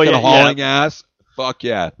be fucking hauling ass. Fuck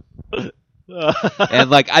yeah. And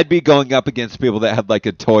like I'd be going up against people that had like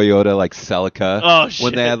a Toyota like Celica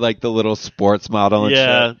when they had like the little sports model and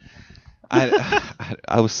shit.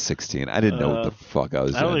 I was 16. I didn't know what the fuck I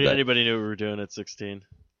was doing. I don't think anybody knew what we were doing at 16.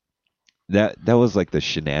 That was like the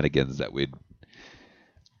shenanigans that we'd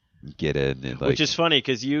get in, and, like, which is funny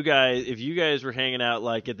because if you guys were hanging out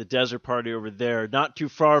like at the desert party over there, not too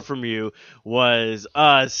far from you was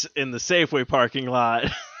us in the Safeway parking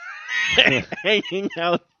lot. Hanging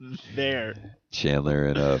out there. Chandler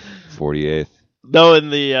in 48th. No, in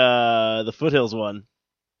the Foothills one.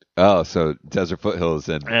 Oh, so Desert Foothills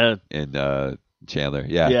in Chandler.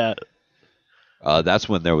 Yeah. Yeah. That's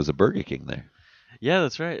when there was a Burger King there. Yeah,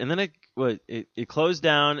 that's right. And then it closed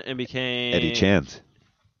down and became Eddie Chan's.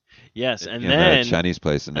 Yes, and then a Chinese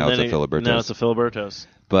place, and now it's a Filiberto's. Now it's a Filiberto's.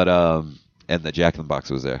 But and the Jack in the Box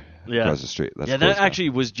was there. Yeah. Across the street. That's that actually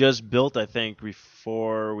was just built, I think,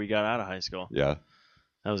 before we got out of high school. Yeah.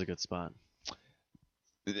 That was a good spot.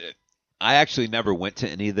 I actually never went to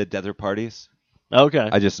any of the desert parties. Okay.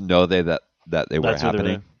 I just know that they were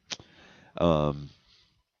happening.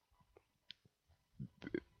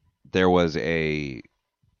 There was a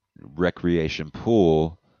recreation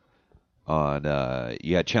pool on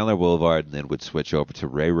you had Chandler Boulevard, and then would switch over to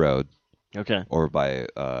Ray Road. Okay. Or by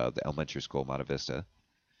the elementary school, Monte Vista.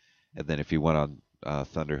 And then if you went on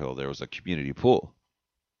Thunderhill, there was a community pool.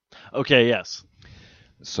 Okay, yes.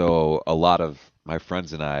 So a lot of my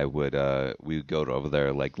friends and I would go over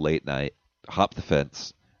there like late night, hop the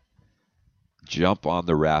fence, jump on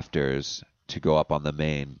the rafters to go up on the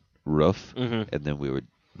main roof, and then we would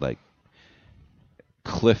like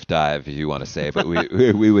cliff dive, if you want to say, but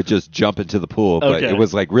we would just jump into the pool, but it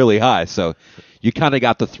was like really high, so you kind of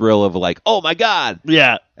got the thrill of like, oh my god,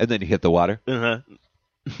 yeah, and then you hit the water.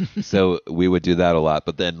 So we would do that a lot,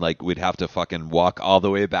 but then like we'd have to fucking walk all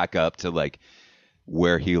the way back up to like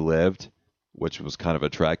where he lived, which was kind of a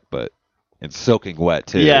trek, but and soaking wet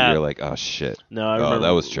too. Yeah, you're like, oh shit. No, I remember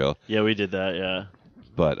that was chill. Yeah, we did that. Yeah,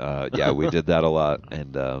 but yeah, we did that a lot,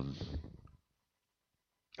 and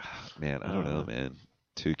man, I don't know, man,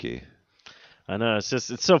 Tukey. I know,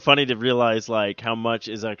 it's so funny to realize like how much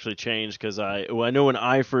is actually changed, because I know when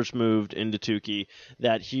I first moved into Tukey,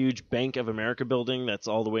 that huge Bank of America building that's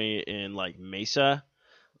all the way in like Mesa,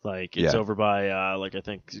 like it's over by like I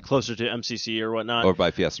think closer to MCC or whatnot, or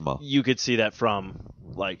by Fiesta Mall. You could see that from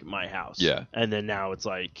like my house. Yeah, and then now it's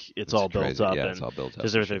like it's all built up. Yeah, and it's all built up.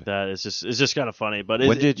 Just everything like that. It's just kind of funny. But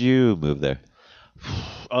when did you move there?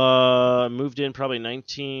 moved in probably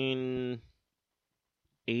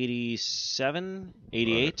 1987,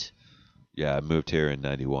 88. Yeah, I moved here in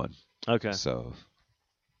 '91. Okay. So,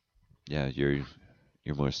 yeah, you're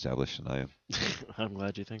more established than I am. I'm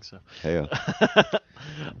glad you think so. Hey,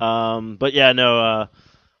 But yeah, no.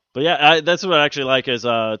 But yeah, that's what I actually like is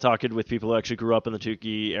talking with people who actually grew up in the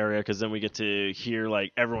Tukey area, because then we get to hear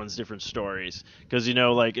like everyone's different stories. Because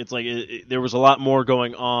like it's like there was a lot more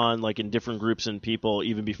going on like in different groups and people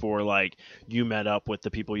even before like you met up with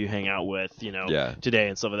the people you hang out with, Yeah. today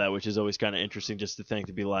and stuff like that, which is always kind of interesting just to think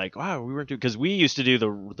to be like, wow, we weren't because we used to do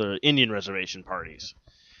the Indian reservation parties,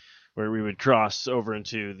 where we would cross over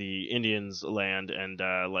into the Indians' land and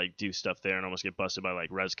like do stuff there and almost get busted by like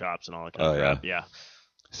res cops and all that kind of crap. Yeah.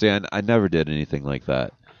 See, I never did anything like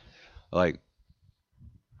that. Like,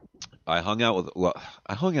 I hung out with a lot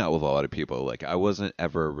of people. Like, I wasn't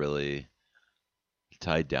ever really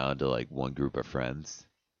tied down to like one group of friends.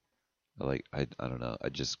 Like, I don't know. I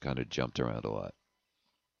just kind of jumped around a lot.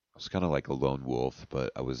 I was kind of like a lone wolf,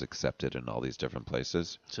 but I was accepted in all these different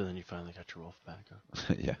places. So then you finally got your wolf back, huh?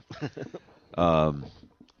 Yeah.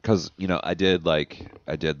 Because I did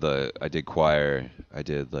choir, I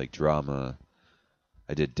did like drama,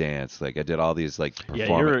 I did dance, like I did all these like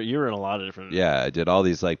performing. You were in a lot of different. Yeah, I did all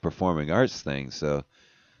these like performing arts things. So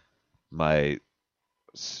my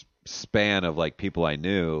span of like people I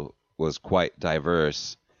knew was quite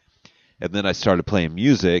diverse. And then I started playing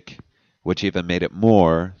music, which even made it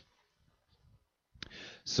more.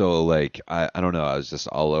 So like I don't know, I was just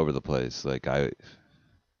all over the place. Like I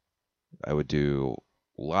would do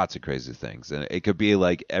lots of crazy things, and it could be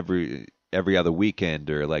like every other weekend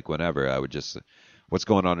or like whenever. I would just, what's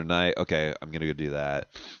going on tonight? Okay, I'm gonna go do that.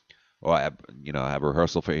 Or I have a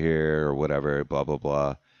rehearsal for here or whatever. Blah blah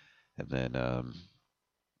blah. And then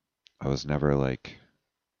I was never like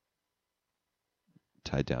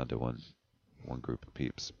tied down to one group of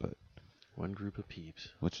peeps, but one group of peeps,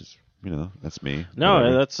 which is that's me. No,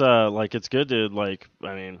 whatever. that's like it's good to like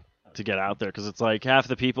to get out there, because it's like half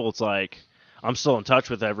the people it's like I'm still in touch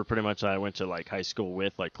with pretty much I went to like high school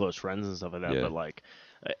with like close friends and stuff like that. Yeah. But like,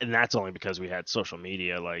 and that's only because we had social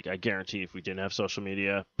media. Like I guarantee if we didn't have social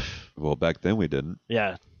media, well, back then we didn't.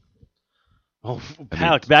 Yeah. Oh,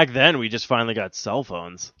 back then we just finally got cell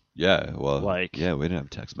phones. Yeah, well, like we didn't have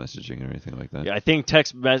text messaging or anything like that. Yeah, I think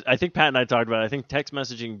Pat and I talked about it. I think text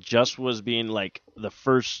messaging just was being like the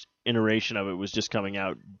first iteration of it was just coming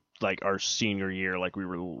out like our senior year, like we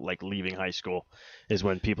were like leaving high school is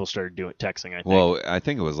when people started doing texting, I think. Well, I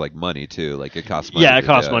think it was like money too, like it cost money. Yeah, it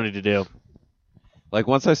cost money to do. Like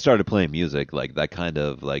once I started playing music, like that kind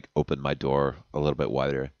of like opened my door a little bit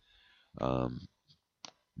wider,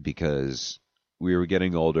 because we were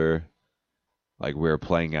getting older. Like we were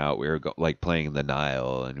playing out, we were like playing the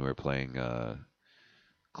Nile, and we were playing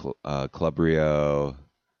Club Rio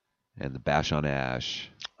and the Bash on Ash.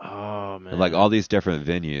 Oh man! And, like all these different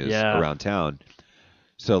venues around town.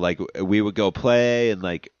 So like we would go play, and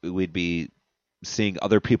like we'd be seeing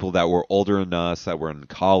other people that were older than us, that were in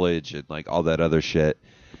college, and like all that other shit.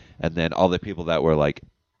 And then all the people that were like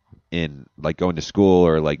in like going to school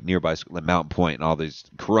or like nearby like Mountain Point and all these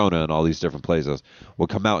Corona and all these different places will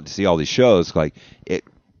come out and see all these shows. Like it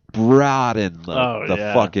broadened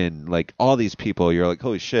fucking like all these people. You're like,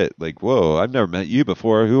 holy shit! Like whoa, I've never met you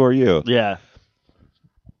before. Who are you? Yeah.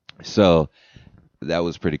 So that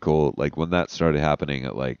was pretty cool. Like when that started happening,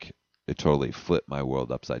 it totally flipped my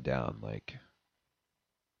world upside down. Like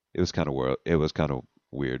it was kind of weird.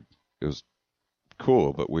 It was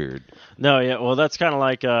cool but weird. No, yeah, well that's kind of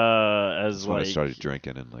like as when like I started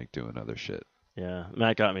drinking and like doing other shit. Yeah,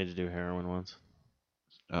 Matt got me to do heroin once.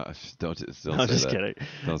 Don't I'm just that. kidding.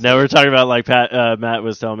 No, we're talking about like Matt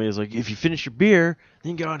was telling me, is like, if you finish your beer,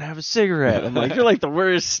 then go out and have a cigarette. I'm like, you're like the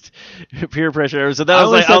worst peer pressure ever. So that I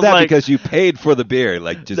was like, said that because you paid for the beer,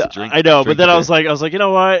 like just drink. I know, but then I was like, you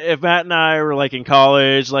know what? If Matt and I were like in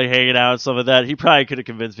college, like hanging out and stuff like that, he probably could have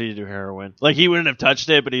convinced me to do heroin. Like he wouldn't have touched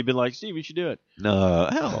it, but he'd been like, Steve, you should do it. No,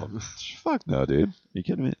 hell, fuck no, dude. Are you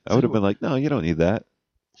kidding me? I would have been like, no, you don't need that.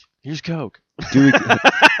 Here's Coke. Dewey,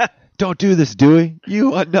 don't do this, Dewey.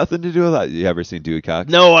 You want nothing to do with that. You ever seen Dewey Cox?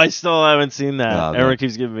 No, I still haven't seen that. No, Everyone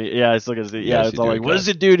keeps giving me. Yeah, I still got to see. Yeah, it's all like, what does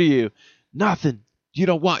it do to you? Nothing. You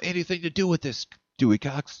don't want anything to do with this, Dewey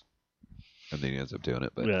Cox. And then he ends up doing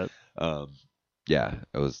it. But yeah,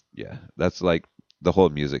 it was. Yeah, that's like the whole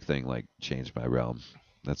music thing. Like changed my realm.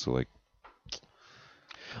 That's like.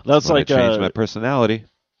 That's like changed my personality.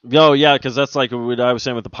 Oh yeah, because that's like what I was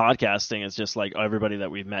saying with the podcasting. It's just like everybody that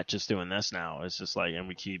we've met just doing this now. It's just like, and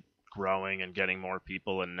we keep growing and getting more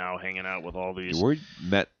people, and now hanging out with all these. We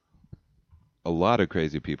met a lot of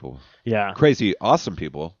crazy people. Yeah. Crazy, awesome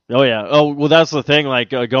people. Oh yeah. Oh well, that's the thing. Like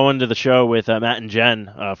going to the show with Matt and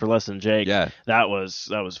Jen for Less Than Jake. Yeah. That was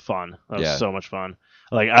fun. That was Yeah. so much fun.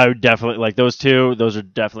 Like I would definitely like those two. Those are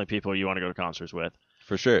definitely people you want to go to concerts with.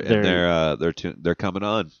 For sure. And they're coming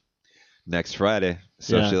on next Friday.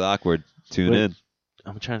 Socially Awkward. Tune in.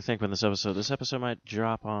 I'm trying to think when this episode might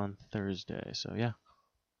drop on Thursday. So yeah,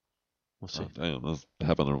 we'll see. Oh, damn, that's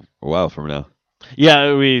happening a while from now. Yeah,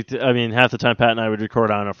 I mean, half the time Pat and I would record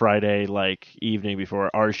on a Friday like evening before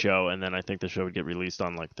our show, and then I think the show would get released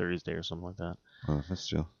on like Thursday or something like that. Oh, that's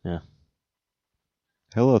chill. Yeah.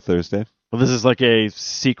 Hello, Thursday. Well, this is like a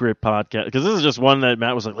secret podcast because this is just one that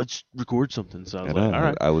Matt was like, "Let's record something." So I was like, "All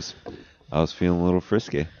right." I was feeling a little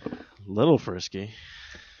frisky. Little frisky.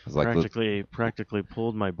 I was like, practically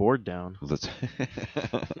pulled my board down. let's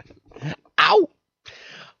Ow!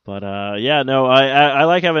 But yeah, no, I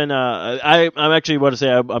like having. I'm actually want to say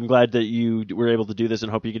I'm glad that you were able to do this,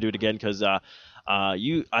 and hope you can do it again because I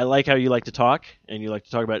like how you like to talk, and you like to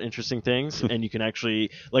talk about interesting things, and you can actually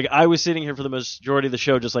like I was sitting here for the majority of the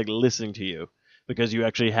show just like listening to you. Because you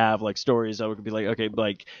actually have like stories that would be like, okay,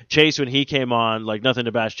 like Chase when he came on, like nothing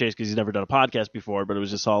to bash Chase because he's never done a podcast before, but it was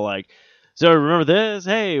just all like, so remember this?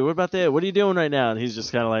 Hey, what about that? What are you doing right now? And he's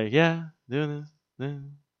just kind of like, yeah, doing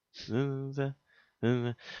this.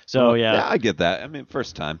 So yeah, I get that. I mean,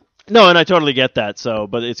 first time. no, and I totally get that. So,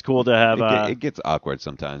 but it's cool to have. It gets awkward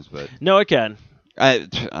sometimes, but No, it can.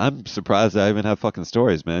 I'm surprised I even have fucking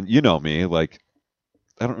stories, man. You know me, like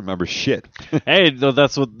I don't remember shit. Hey, no,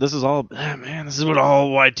 that's what this is all. Man, this is what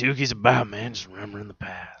all Y2K's about, man. Just remembering the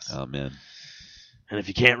past. Oh man. And if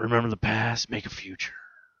you can't remember the past, make a future.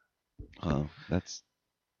 Oh, that's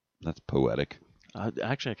poetic.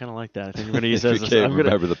 Actually, I kind of like that. I think we're going to use If that you as can't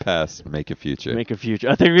remember the past, make a future. Make a future.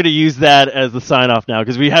 I think we're going to use that as the sign off now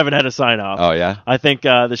because we haven't had a sign off. Oh yeah. I think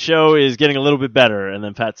the show is getting a little bit better, and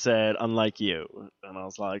then Pat said, "Unlike you," and I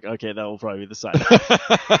was like, "Okay, that will probably be the sign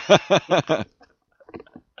off."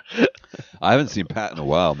 I haven't seen Pat in a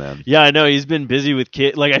while, man. Yeah, I know he's been busy with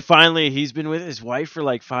kids. Like he's been with his wife for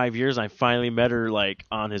like 5 years. I finally met her like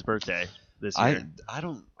on his birthday this year.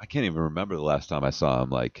 I can't even remember the last time I saw him.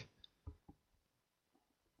 Like,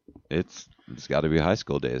 it's got to be high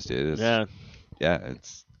school days, dude. Yeah.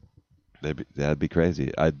 That'd be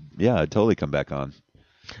crazy. I'd totally come back on.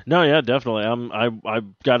 No, yeah, definitely. I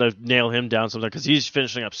got to nail him down sometime because he's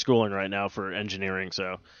finishing up schooling right now for engineering,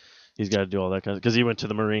 so he's got to do all that kind of because he went to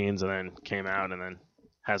the Marines and then came out and then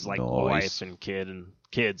has like a wife and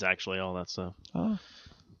kids actually, all that stuff. Oh.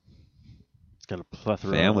 He's got a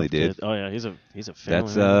plethora family, of dude. kids. Oh yeah, he's a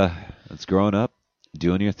family. That's growing up,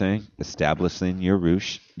 doing your thing, establishing your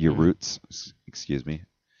roots. Excuse me,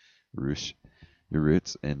 your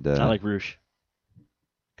roots, and I like Roosh.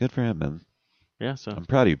 Good for him, man. Yeah, so I'm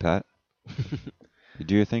proud of you, Pat. You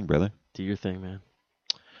do your thing, brother. do your thing, man.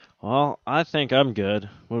 Well, I think I'm good.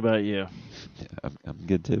 What about you? Yeah, I'm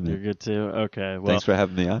good too, man. You're good too. Okay. Well, Thanks for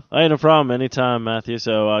having me on. Hey, no problem. Anytime, Matthew.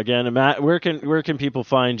 So again, Matt, where can people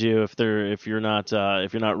find you if you're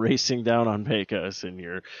not racing down on Pecos in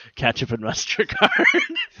your ketchup and mustard card?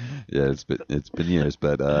 Yeah, it's been years,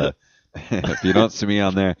 but if you don't see me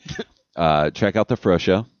on there, check out the Fro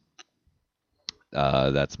Show.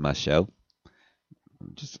 That's my show.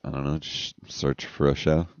 Just search Fro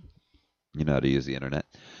Show. You know how to use the internet.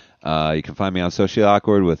 You can find me on Socially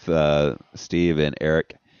Awkward with Steve and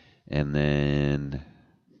Eric, and then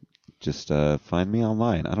just find me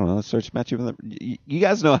online. I don't know. Search Matthew. You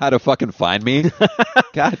guys know how to fucking find me.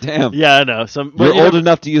 God damn. Yeah, I know. You're old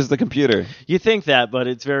enough to use the computer. You think that, but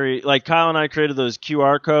it's very like Kyle and I created those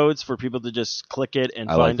QR codes for people to just click it and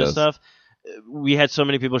find the stuff. We had so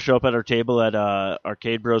many people show up at our table at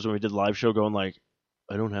Arcade Bros when we did the live show, going like,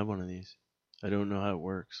 "I don't have one of these. I don't know how it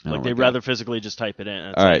works." Like they'd rather physically just type it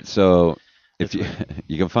in. All right, so if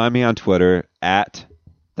you can find me on Twitter that's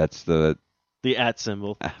the at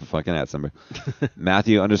symbol. Fucking at symbol.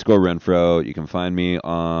 Matthew_Renfro. You can find me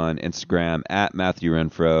on Instagram at Matthew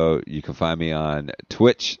Renfro. You can find me on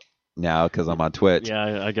Twitch now because I'm on Twitch.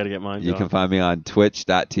 Yeah, I got to get mine. You can find me on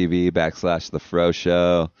twitch.tv/The Fro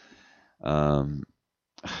Show.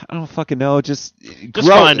 I don't fucking know. Just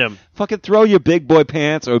find him. Fucking throw your big boy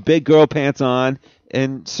pants or big girl pants on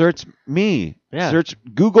and search me. Yeah. Search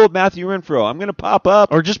Google Matthew Renfro. I'm gonna pop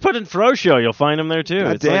up. Or just put in Fro Show. You'll find him there too.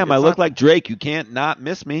 God damn, I look like Drake. You can't not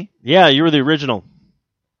miss me. Yeah, you were the original.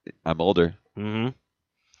 I'm older. Mm-hmm.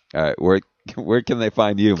 All right, where can they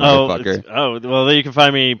find you, motherfucker? Well, you can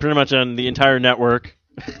find me pretty much on the entire network.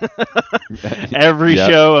 Every Yep.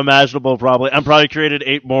 show imaginable, probably. I'm probably created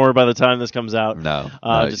 8 more by the time this comes out. No,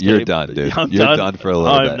 Just you're kidding. done, dude. I'm You're done. done for a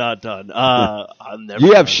little bit. I'm not done. I'm never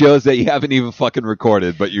You have done. shows that you haven't even fucking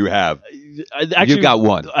recorded, but you have. Actually, You got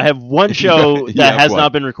one. I have one show You that have has one.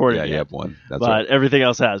 not been recorded Yeah, yet. you have one. That's but right. everything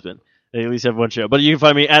else has been. They at least have one show. But you can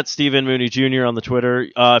find me at Stephen Mooney Jr. on the Twitter.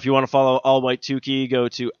 If you want to follow All White Tukey, go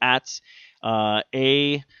to at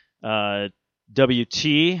AWT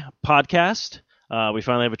Podcast. We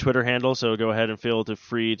finally have a Twitter handle, so go ahead and feel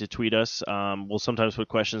free to tweet us. We'll sometimes put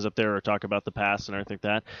questions up there or talk about the past and everything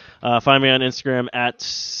like that. Find me on Instagram at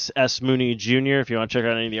SMooney Jr. if you want to check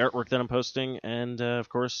out any of the artwork that I'm posting. And, of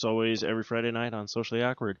course, always every Friday night on Socially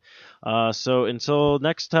Awkward. So until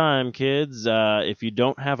next time, kids, if you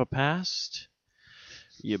don't have a past,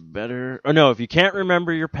 you better... Or no, if you can't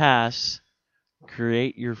remember your past,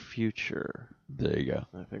 create your future. There you go.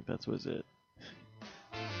 I think that was it.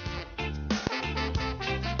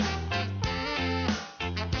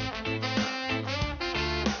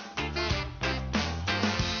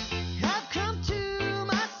 I've come to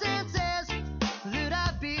my senses that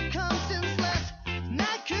I've become senseless, and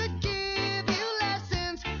I could give you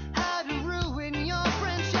lessons how to ruin your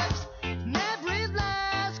friendships. And every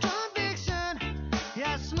last conviction,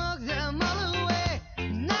 I smoked them all away,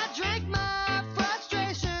 and I drank my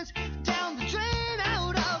frustrations down the drain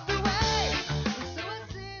out of the way. So I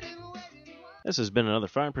sit and wait and watch. This has been another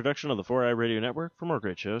fine production of the 4i Radio Network. For more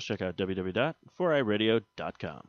great shows, check out www.4iradio.com.